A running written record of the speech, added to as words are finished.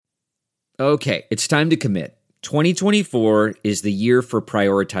Okay, it's time to commit. 2024 is the year for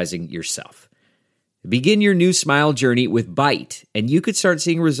prioritizing yourself. Begin your new smile journey with Byte, and you could start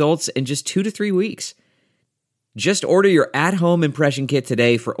seeing results in just 2 to 3 weeks. Just order your at-home impression kit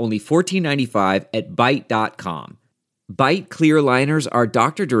today for only $14.95 at Byte.com. Byte clear liners are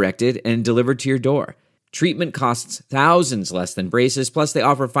doctor-directed and delivered to your door. Treatment costs thousands less than braces, plus they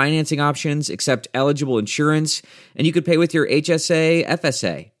offer financing options, accept eligible insurance, and you could pay with your HSA,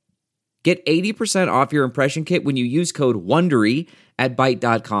 FSA. Get 80% off your impression kit when you use code WONDERY at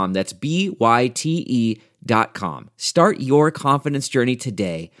Byte.com. That's BYTE.com. Start your confidence journey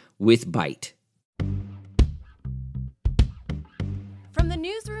today with Byte. From the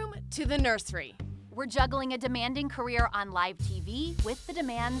newsroom to the nursery, we're juggling a demanding career on live TV with the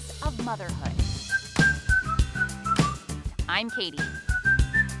demands of motherhood. I'm Katie.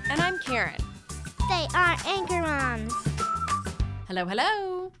 And I'm Karen. They are Anchor Moms. Hello,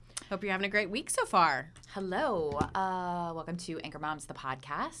 hello. Hope you're having a great week so far. Hello. Welcome to Anchor Moms, the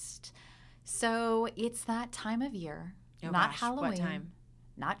podcast. So it's that time of year. Not Halloween. What time?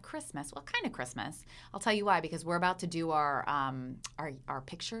 Not Christmas. Well, kind of Christmas. I'll tell you why, because we're about to do our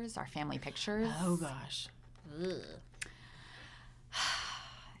pictures, our family pictures. Oh, gosh. Ugh.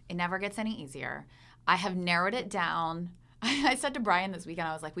 It never gets any easier. I have narrowed it down. I said to Brian this weekend,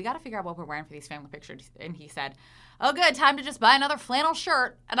 I was like, we got to figure out what we're wearing for these family pictures. And he said, oh, good, time to just buy another flannel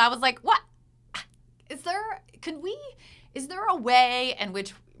shirt. And I was like, what? Is there a way in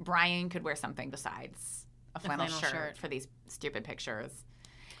which Brian could wear something besides a flannel shirt for these stupid pictures?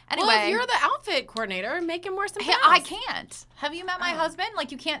 Anyway, well, if you're the outfit coordinator, make him wear something else. I can't. Have you met my husband?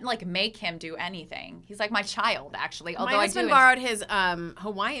 Like, you can't, like, make him do anything. He's like my child, actually. My husband borrowed his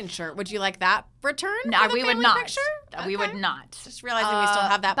Hawaiian shirt. Would you like that returned? No, we would not. Picture? We would not. Just realizing we still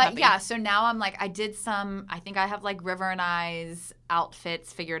have that puppy. But yeah, so now I'm like, I think I have like River and I's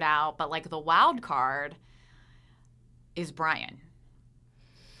outfits figured out, but like the wild card is Brian.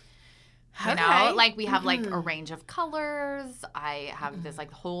 You know, like we have like a range of colors. I have this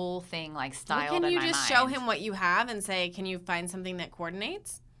like whole thing like styled in my mind. Can you just show him what you have and say, can you find something that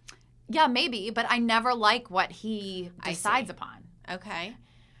coordinates? Yeah, maybe, but I never like what he decides upon. Okay.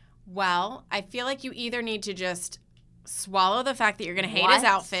 Well, I feel like you either need to just swallow the fact that you're going to hate his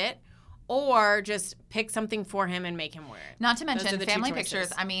outfit or just pick something for him and make him wear it. Not to mention family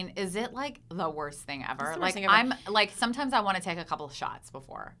pictures. I mean, is it like the worst thing ever? I'm like, sometimes I want to take a couple of shots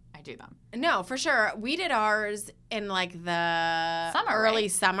before I do them. No, for sure. We did ours in like the early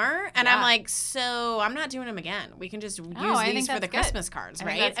summer. And yeah. I'm like, so I'm not doing them again. We can just use these for the Christmas cards,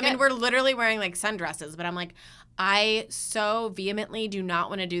 right? I mean, we're literally wearing like sundresses, but I'm like, I so vehemently do not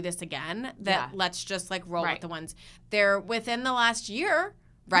want to do this again that let's just like roll with the ones. They're within the last year.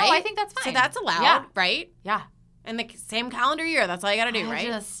 Right? No, I think that's fine. So that's allowed, right? Yeah. In the same calendar year. That's all you got to do, right?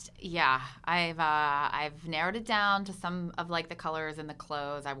 I've narrowed it down to some of like the colors and the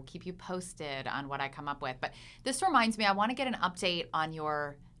clothes. I will keep you posted on what I come up with. But this reminds me, I want to get an update on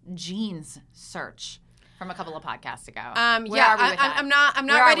your jeans search from a couple of podcasts ago. I'm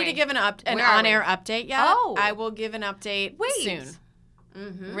not ready to give an on-air update yet. Oh. I will give an update soon.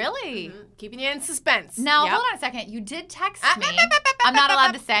 Mm-hmm. Really? Mm-hmm. Keeping you in suspense. Now, hold on a second. You did text me. I'm not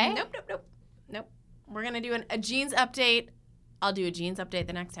allowed to say? Nope. We're going to do a jeans update. I'll do a jeans update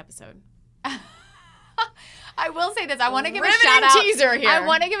the next episode. I will say this. I want to give a shout out. Teaser here. I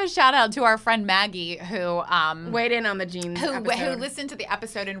want to give a shout out to our friend Maggie who weighed in on the jeans episode. Who listened to the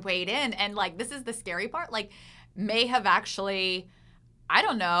episode and weighed in. And like, this is the scary part. Like, may have actually, I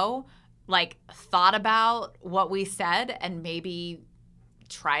don't know, like thought about what we said and maybe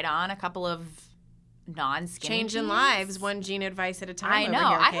tried on a couple of non-skinny changing jeans. Lives one jean advice at a time. I know. Over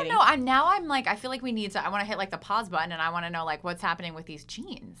here, I don't know. I'm like, I feel like we need to. I want to hit like the pause button, and I want to know like what's happening with these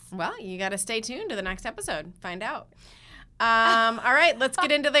jeans. Well, you got to stay tuned to the next episode. Find out. All right, let's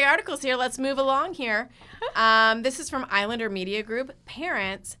get into the articles here. Let's move along here. This is from Islander Media Group.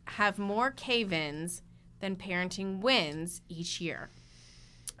 Parents have more cave-ins than parenting wins each year.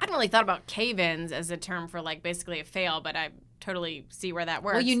 I hadn't really thought about cave-ins as a term for like basically a fail, but I totally see where that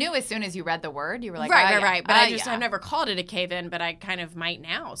works. Well, you knew as soon as you read the word, you were like, right. But I've never called it a cave-in, but I kind of might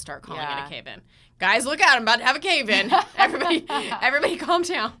now start calling it a cave-in. Guys, look out, I'm about to have a cave-in. Everybody calm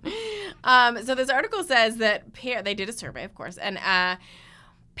down. So this article says that they did a survey, of course, and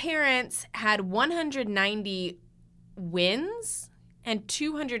parents had 190 wins and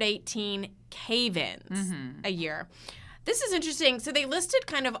 218 cave-ins a year. This is interesting. So they listed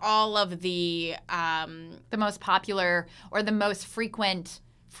kind of all of the most popular or the most frequented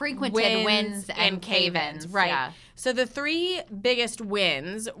wins and cave-ins. Right. Yeah. So the three biggest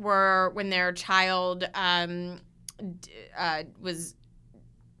wins were when their child was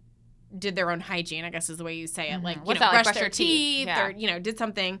did their own hygiene, I guess is the way you say it. Like, What's that, like, brushed their teeth Yeah. or, did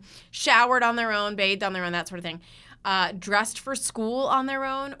something, showered on their own, bathed on their own, that sort of thing. Dressed for school on their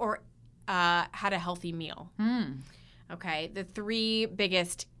own, or had a healthy meal. Okay. The 3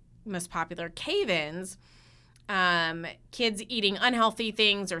 biggest, most popular cave-ins, kids eating unhealthy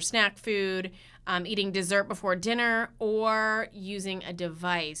things or snack food, eating dessert before dinner, or using a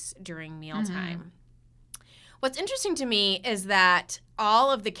device during mealtime. What's interesting to me is that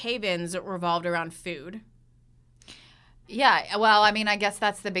all of the cave-ins revolved around food. Yeah, well, I mean, I guess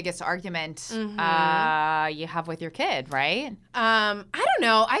that's the biggest argument you have with your kid, right? I don't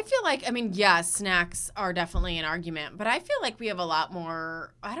know. I feel like, yes, snacks are definitely an argument, but I feel like we have a lot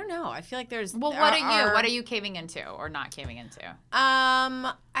more. I don't know. I feel like there's. Well, what are you caving into or not caving into?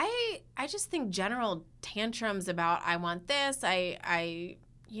 I just think general tantrums about I want this. I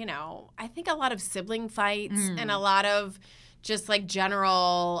think a lot of sibling fights and a lot of just like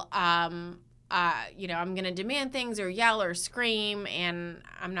general. I'm going to demand things or yell or scream, and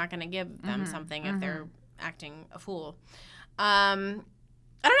I'm not going to give them something if they're acting a fool. I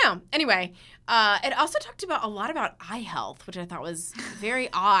don't know. Anyway, it also talked about a lot about eye health, which I thought was very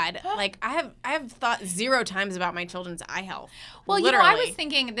odd. Like I have thought 0 times about my children's eye health. Well, literally. I was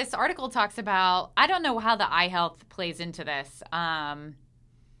thinking this article talks about. I don't know how the eye health plays into this. I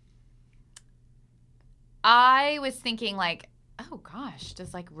was thinking like. Oh gosh,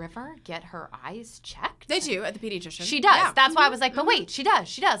 does like River get her eyes checked? They do at the pediatrician. She does. Yeah. That's why I was like, but wait, she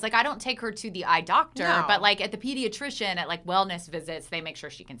does. Like I don't take her to the eye doctor, No. but like at the pediatrician at like wellness visits, they make sure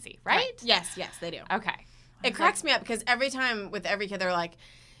she can see, right? Yes, they do. Okay. It cracks me up because every time with every kid, they're like,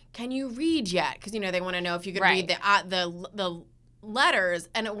 "Can you read yet?" Because they want to know if you could read the letters.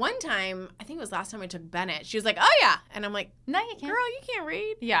 And at one time, I think it was last time we took Bennett, she was like, "Oh yeah," and I'm like, No, you can't. "Girl, you can't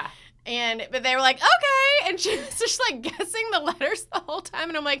read." Yeah. But they were like, "Okay," and she was just like guessing the letters the whole time,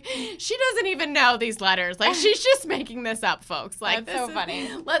 and I'm like, she doesn't even know these letters. Like she's just making this up, folks. Like That's so funny.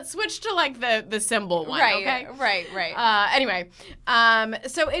 Let's switch to like the symbol one, Right. okay? Right. Anyway,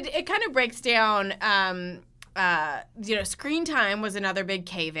 so it kind of breaks down. Screen time was another big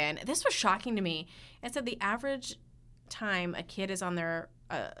cave-in. This was shocking to me. It said the average time a kid is on their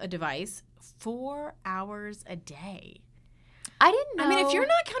a device 4 hours a day. I didn't know. I mean, if you're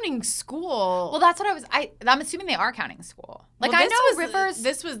not counting school, well, that's what I'm assuming they are counting school. Like well, I know Rivers.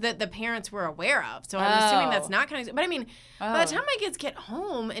 This was that the parents were aware of, so I'm assuming that's not counting. But I mean, by the time my kids get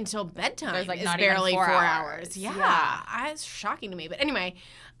home until bedtime, There's, like, is not even barely 4 4 hours. hours. Yeah. It's shocking to me. But anyway,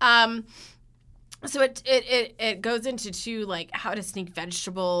 so it goes into like how to sneak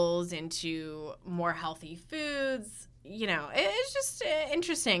vegetables into more healthy foods. It's just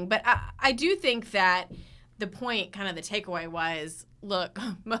interesting. But I do think that the point, kind of the takeaway was, look,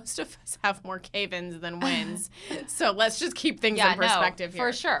 most of us have more cave-ins than wins. So let's just keep things in perspective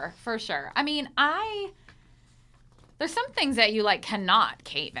here. For sure. I mean, there's some things that you like cannot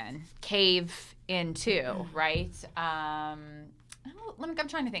cave into, right? I'm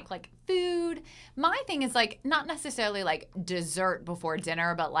trying to think, like food. My thing is like not necessarily like dessert before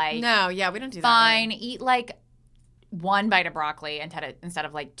dinner, but like no, yeah, we don't do that. Fine, eat like 1 bite of broccoli instead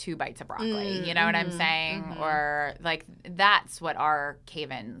of like 2 bites of broccoli. You know what I'm saying? Mm-hmm. Or like that's what our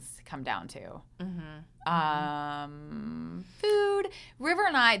cave-ins come down to. Food. River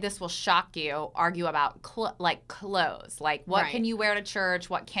and I, this will shock you, argue about like clothes. Like what can you wear to church?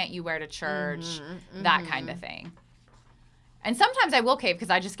 What can't you wear to church? That kind of thing. And sometimes I will cave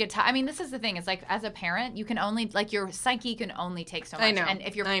because I just get tired. I mean, this is the thing. It's like as a parent, you can only like your psyche can only take so much. I know. And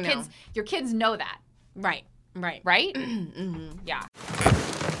if your kids know that. Right. Yeah.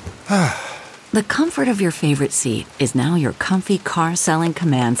 The comfort of your favorite seat is now your comfy car selling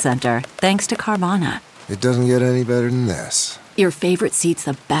command center, thanks to Carvana. It doesn't get any better than this. Your favorite seat's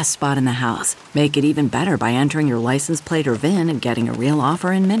the best spot in the house. Make it even better by entering your license plate or VIN and getting a real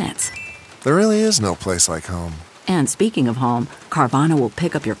offer in minutes. There really is no place like home. And speaking of home, Carvana will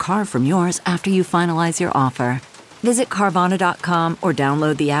pick up your car from yours after you finalize your offer. Visit Carvana.com or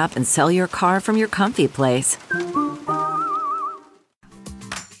download the app and sell your car from your comfy place.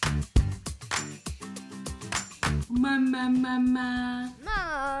 Mom's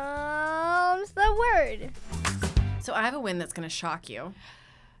the word. So I have a win that's going to shock you.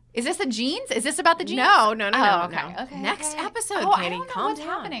 Is this the jeans? Is this about the jeans? No. Oh, okay. No. Okay. Next episode, Oh, Katie. I don't know Calm what's down.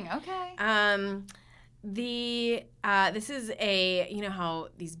 happening. Okay. This is how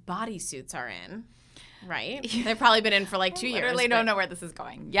these bodysuits are in, right? They've probably been in for like 2 years. I literally don't know where this is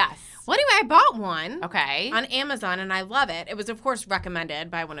going. Yes. Well, anyway, I bought one. Okay. On Amazon, and I love it. It was, of course,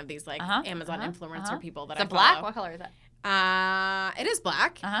 recommended by one of these Amazon influencer people that I follow. Black? What color is that? It is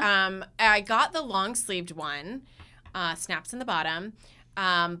black. I got the long-sleeved one. Snaps in the bottom.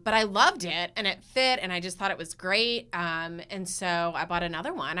 But I loved it, and it fit, and I just thought it was great. And so I bought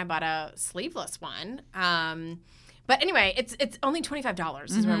another one. I bought a sleeveless one. But anyway, it's only $25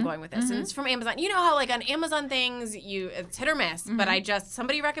 is where I'm going with this. And it's from Amazon. You know how like on Amazon things, it's hit or miss. But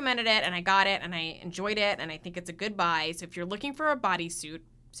somebody recommended it, and I got it, and I enjoyed it, and I think it's a good buy. So if you're looking for a bodysuit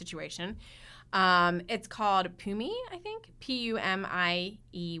situation, it's called Pumi, I think. Pumiey.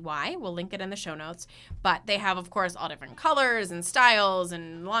 We'll link it in the show notes. But they have, of course, all different colors and styles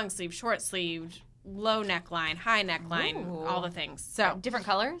and long sleeve, short sleeve, low neckline, high neckline, all the things. So Different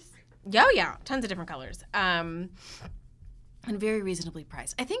colors? yeah, tons of different colors. And very reasonably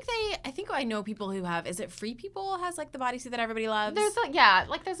priced. I think I know people who have. Is it Free People has like the bodysuit that everybody loves? There's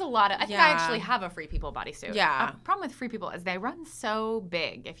a lot of. I think I actually have a Free People bodysuit. Yeah. Problem with Free People is they run so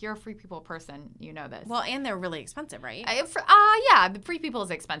big. If you're a Free People person, you know this. Well, and they're really expensive, right? Yeah, Free People is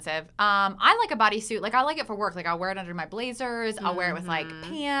expensive. I like a bodysuit. Like I like it for work. Like I'll wear it under my blazers. I'll wear it with like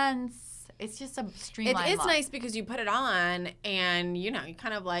pants. It's just a streamlined It is look. nice because you put it on and you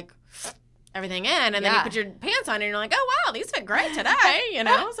kind of like everything in, and then you put your pants on and you're like, oh wow, these fit great today,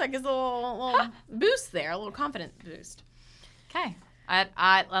 So it gives a little boost there, a little confidence boost. Okay.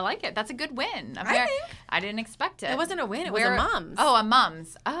 I like it. That's a good win. I didn't expect it. It wasn't a win. It was a mom's. Oh, a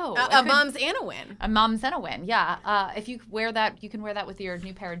mom's. Oh. A mom's and a win. A mom's and a win. Yeah. If you wear that, you can wear that with your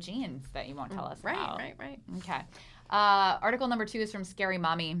new pair of jeans that you won't tell us about. Right. Okay. Article number 2 is from Scary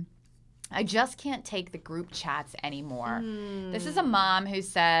Mommy. I just can't take the group chats anymore. This is a mom who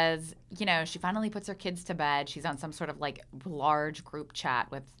says, she finally puts her kids to bed. She's on some sort of like large group chat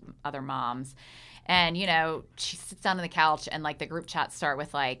with other moms. And, she sits down on the couch and like the group chats start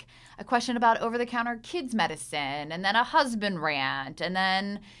with like a question about over-the-counter kids medicine and then a husband rant. And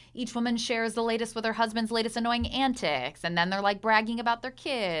then each woman shares the latest with her husband's latest annoying antics. And then they're like bragging about their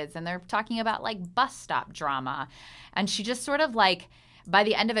kids and they're talking about like bus stop drama. And she just sort of like, by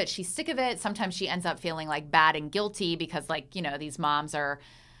the end of it, she's sick of it. Sometimes she ends up feeling like bad and guilty because like, these moms are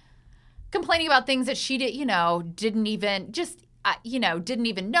complaining about things that she didn't even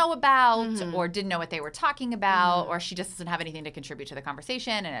know about or didn't know what they were talking about, or she just doesn't have anything to contribute to the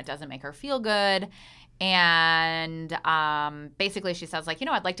conversation and it doesn't make her feel good. And basically she says like,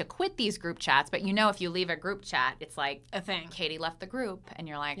 I'd like to quit these group chats, but if you leave a group chat, it's like a thing. Katie left the group and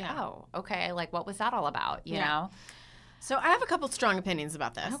you're like, oh, okay. Like what was that all about? You know? So I have a couple strong opinions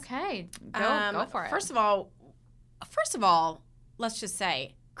about this. Okay. Go for it. First of all, let's just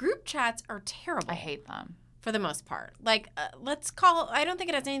say group chats are terrible. I hate them. For the most part. Like, I don't think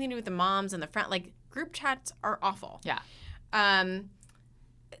it has anything to do with the moms in the front. Like, group chats are awful. Yeah.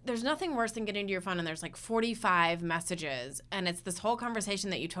 There's nothing worse than getting to your phone and there's like 45 messages and it's this whole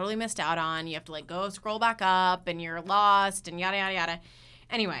conversation that you totally missed out on. You have to like go scroll back up and you're lost and yada, yada, yada.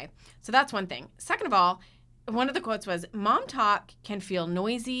 Anyway, so that's one thing. Second of all, one of the quotes was, mom talk can feel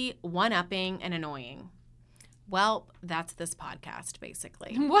noisy, one-upping, and annoying. Well, that's this podcast,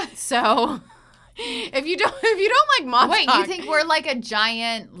 basically. What? So if you don't like mom talk. Wait, you think we're like a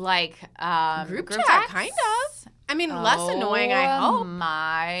giant like group chat? Kind of. I mean, less annoying, I hope. Oh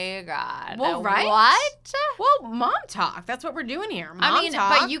my God. Well, right? What? Well, mom talk. That's what we're doing here. Mom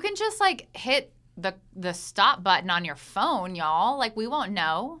talk. But you can just like hit the stop button on your phone, y'all. Like we won't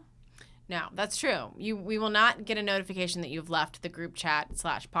know. No, that's true. We will not get a notification that you've left the group chat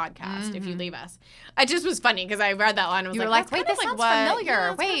 /podcast if you leave us. It just was funny because I read that line and was like, wait, this sounds familiar.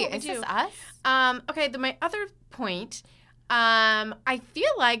 Yeah, wait, is this us? Okay, my other point, I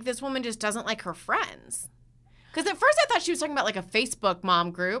feel like this woman just doesn't like her friends. Because at first I thought she was talking about like a Facebook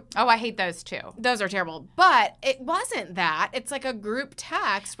mom group. Oh, I hate those too. Those are terrible. But it wasn't that. It's like a group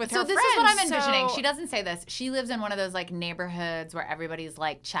text with her friends. So this is what I'm envisioning. She doesn't say this. She lives in one of those like neighborhoods where everybody's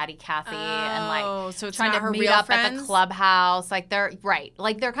like chatty Cathy and like so it's trying not to her meet real up friends? at the clubhouse. Like they're right.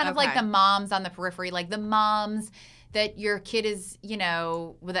 Like they're kind of like the moms on the periphery. Like the moms that your kid is,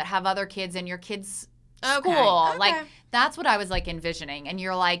 that have other kids and your kids school. Okay. Like that's what I was like envisioning. And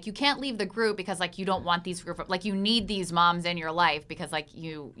you're like, you can't leave the group because like you don't want these group like you need these moms in your life because like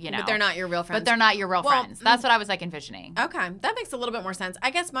you know. But they're not your real friends. But they're not your real friends. That's what I was like envisioning. Okay. That makes a little bit more sense. I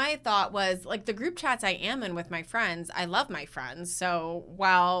guess my thought was like the group chats I am in with my friends, I love my friends. So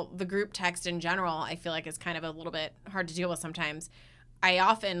while the group text in general I feel like is kind of a little bit hard to deal with sometimes, I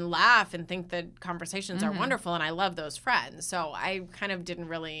often laugh and think that conversations are wonderful, and I love those friends. So I kind of didn't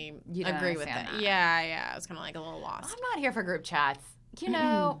really agree with that. Yeah. I was kind of like a little lost. I'm not here for group chats.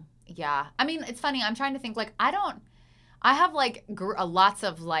 Yeah. I mean, it's funny. I'm trying to think, like, I have, like, lots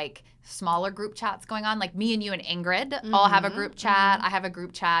of, like, smaller group chats going on. Like, me and you and Ingrid all have a group chat. I have a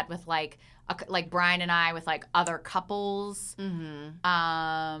group chat with, like Brian and I with, like, other couples.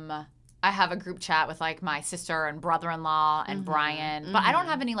 I have a group chat with like my sister and brother-in-law and Brian, but I don't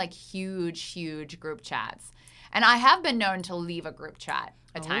have any like huge group chats. And I have been known to leave a group chat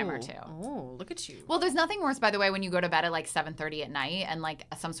a time or two. Oh, look at you. Well, there's nothing worse, by the way, when you go to bed at like 7:30 at night and like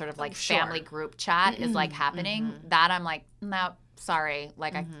some sort of like family group chat is like happening. That I'm like, no, sorry,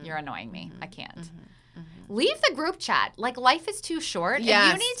 like you're annoying me. I can't. Leave the group chat. Like, life is too short.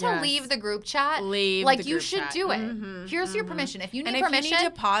 Yes, if you need to leave the group chat, leave like the you group should chat. do it. Here's your permission. If you need And permission, if you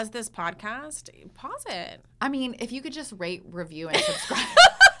need to pause this podcast, pause it. I mean, if you could just rate, review, and subscribe.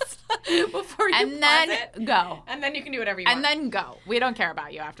 Before you And pause then it. go. And then you can do whatever you want. And then go. We don't care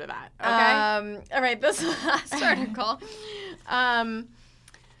about you after that. Okay? All right, this last article.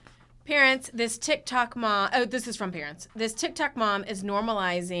 Parents, this TikTok mom, this is from Parents. This TikTok mom is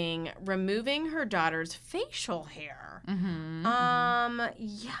normalizing removing her daughter's facial hair.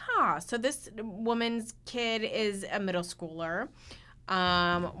 Yeah. So this woman's kid is a middle schooler.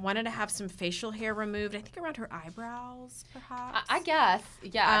 Wanted to have some facial hair removed. I think around her eyebrows, perhaps. I guess.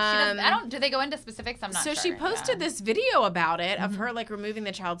 Yeah. She doesn't, I don't. Do they go into specifics? I'm not sure. So she posted this video about it of her like removing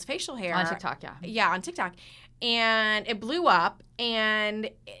the child's facial hair on TikTok. Yeah. Yeah, on TikTok. And it blew up,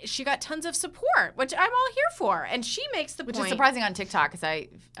 and she got tons of support, which I'm all here for. And she makes the Which point. is surprising on TikTok because I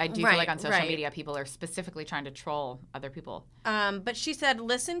do feel like on social right. media people are specifically trying to troll other people. But she said,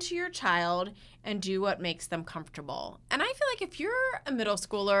 listen to your child and do what makes them comfortable. And I feel like if you're a middle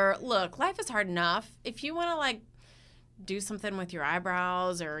schooler, look, life is hard enough. If you want to like do something with your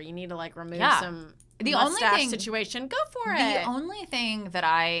eyebrows or you need to like remove some mustache situation, go for it. The only thing that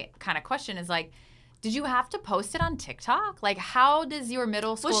I kind of question is like, did you have to post it on TikTok? Like, how does your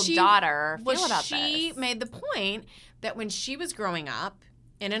middle school daughter feel about this? She made the point that when she was growing up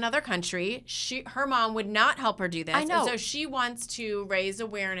in another country, her mom would not help her do this. I know. And so she wants to raise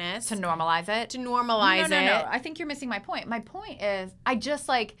awareness. To normalize it? No. I think you're missing my point. My point is, I just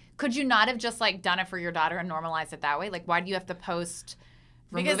like, could you not have just like done it for your daughter and normalized it that way? Like, why do you have to post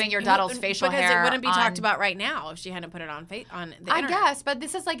removing your daughter's facial hair? Because it wouldn't be talked about right now if she hadn't put it on the internet. I guess, but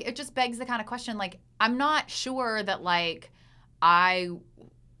this is like, it just begs the kind of question, like, I'm not sure that like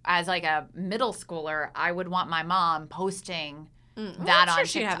as like a middle schooler, I would want my mom posting that on TikTok.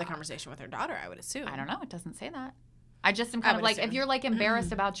 She'd have the conversation with her daughter, I would assume. I don't know. It doesn't say that. I just am kind of like, if you're like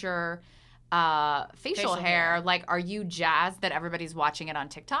embarrassed about your facial hair, like, are you jazzed that everybody's watching it on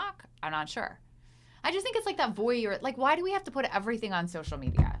TikTok? I'm not sure. I just think it's like that voyeur. Like, why do we have to put everything on social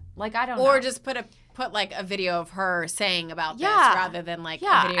media? Like, I don't know. Or just put like a video of her saying about this rather than like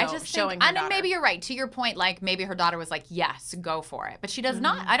a video showing her and daughter. And maybe you're right. To your point, like maybe her daughter was like, yes, go for it. But she does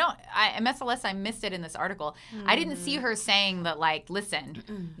not. I missed it in this article. I didn't see her saying that, like,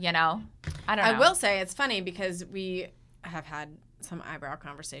 listen, you know? I don't know. I will say it's funny because we have had some eyebrow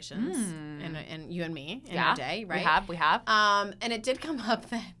conversations, and you and me in our day, right? We have. And it did come up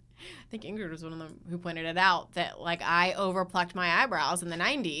that I think Ingrid was one of them who pointed it out that like I overplucked my eyebrows in the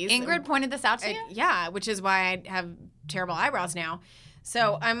 90s. Ingrid pointed this out to you? Yeah, which is why I have terrible eyebrows now.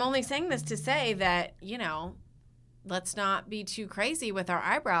 So I'm only saying this to say that, you know, let's not be too crazy with our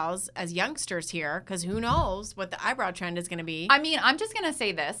eyebrows as youngsters here, because who knows what the eyebrow trend is going to be. I mean, I'm just going to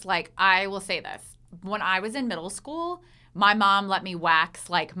say this. Like, I will say this. When I was in middle school, my mom let me wax,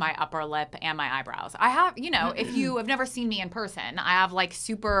 like, my upper lip and my eyebrows. I have, you know, if you have never seen me in person, I have, like,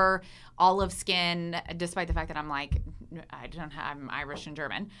 super olive skin, despite the fact that I'm, like, I'm Irish and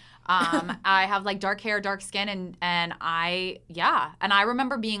German. I have, like, dark hair, dark skin, and I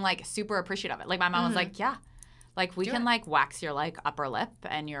remember being, like, super appreciative of it. Like, my mom was like, yeah, like, we can, like, wax your, like, upper lip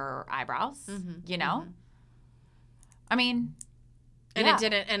and your eyebrows, you know? I mean... And it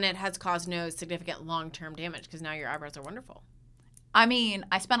didn't, and it has caused no significant long-term damage because now your eyebrows are wonderful. I mean,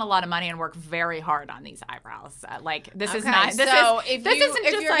 I spent a lot of money and worked very hard on these eyebrows. Like, this is not.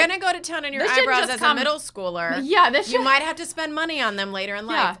 If you're gonna go to town on your eyebrows as a middle schooler, you might have to spend money on them later in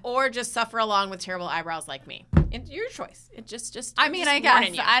life, or just suffer along with terrible eyebrows like me. It's your choice. It just. I mean, I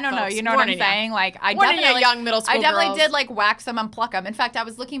guess I don't know. You know what I'm saying? Like, I definitely young middle school. I definitely did like wax them and pluck them. In fact, I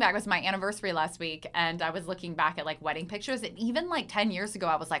was looking back. It was my anniversary last week, and I was looking back at like wedding pictures. And even like 10 years ago,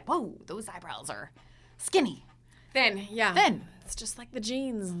 I was like, whoa, those eyebrows are skinny. Thin. It's just like the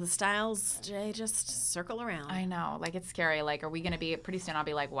jeans. The styles, they just circle around. I know. Like, it's scary. Like, are we going to be, pretty soon I'll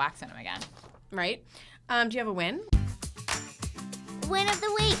be, like, waxing them again. Right. Do you have a win? Win of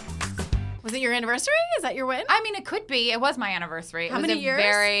the week. Was it your anniversary? Is that your win? I mean, it could be. It was my anniversary. How many years?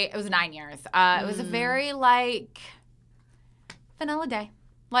 It was 9 years. It was a very, like, vanilla day.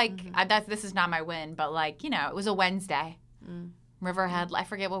 Like, this is not my win, but, like, you know, it was a Wednesday. River had, I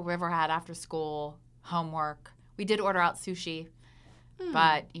forget what River had after school, homework. We did order out sushi.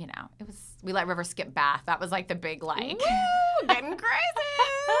 But, you know, we let River skip bath. That was like the big, like. Woo, getting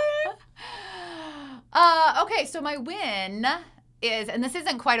crazy. Okay, so my win is, and this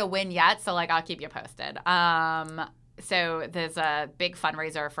isn't quite a win yet, so like I'll keep you posted. So there's a big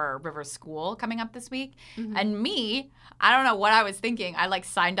fundraiser for River's School coming up this week. Mm-hmm. And I don't know what I was thinking. I like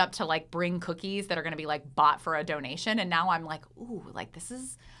signed up to like bring cookies that are going to be like bought for a donation. And now I'm like, ooh, like this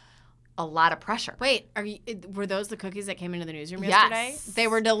is a lot of pressure. Wait, were those the cookies that came into the newsroom yesterday? They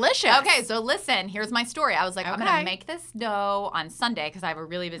were delicious. Okay, so listen, here's my story. I was like, I'm going to make this dough on Sunday because I have a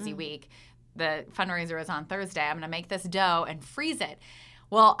really busy week. The fundraiser is on Thursday. I'm going to make this dough and freeze it.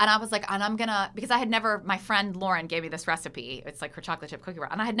 Well, and I was like, and I'm going to, because I had never, my friend Lauren gave me this recipe. It's like her chocolate chip cookie roll.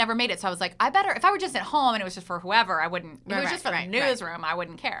 And I had never made it. So I was like, I better, if I were just at home and it was just for whoever, I wouldn't, if it was just for the newsroom, I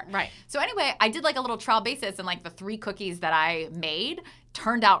wouldn't care. Right. So anyway, I did like a little trial basis and like the 3 cookies that I made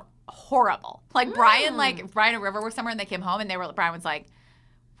turned out horrible. Like Brian and River were somewhere and they came home and Brian was like,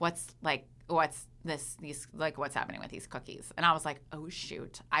 what's happening with these cookies? And I was like, oh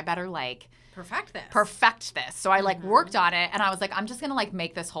shoot, I better like perfect this. So I like worked on it and I was like, I'm just gonna like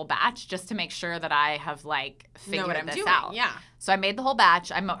make this whole batch just to make sure that I have like figured this out. Yeah. So I made the whole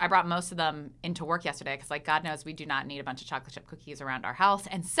batch. I brought most of them into work yesterday because like God knows we do not need a bunch of chocolate chip cookies around our house.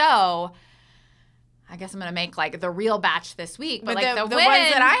 And so I guess I'm going to make like the real batch this week. But like the ones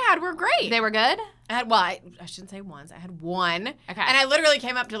that I had were great. They were good? I shouldn't say ones. I had one. Okay. And I literally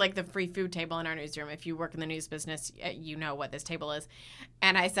came up to like the free food table in our newsroom. If you work in the news business, you know what this table is.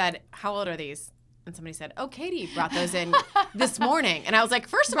 And I said, how old are these? And somebody said, oh, Katie brought those in this morning. And I was like,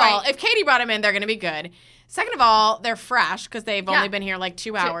 first of all, if Katie brought them in, they're going to be good. Second of all, they're fresh because they've only been here like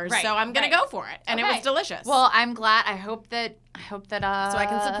 2 hours. So I'm going to go for it. And it was delicious. Well, I'm glad. I hope that so I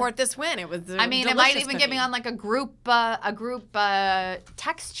can support this win. It was it might even get me on like a group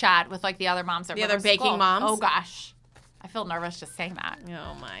text chat with like the other moms at the other baking moms. Oh gosh. I feel nervous just saying that.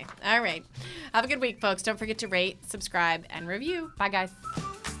 Oh my. All right. Have a good week, folks. Don't forget to rate, subscribe, and review. Bye guys.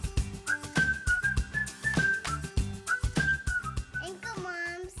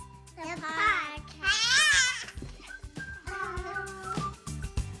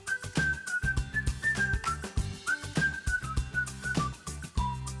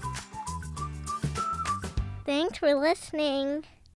 Thanks for listening.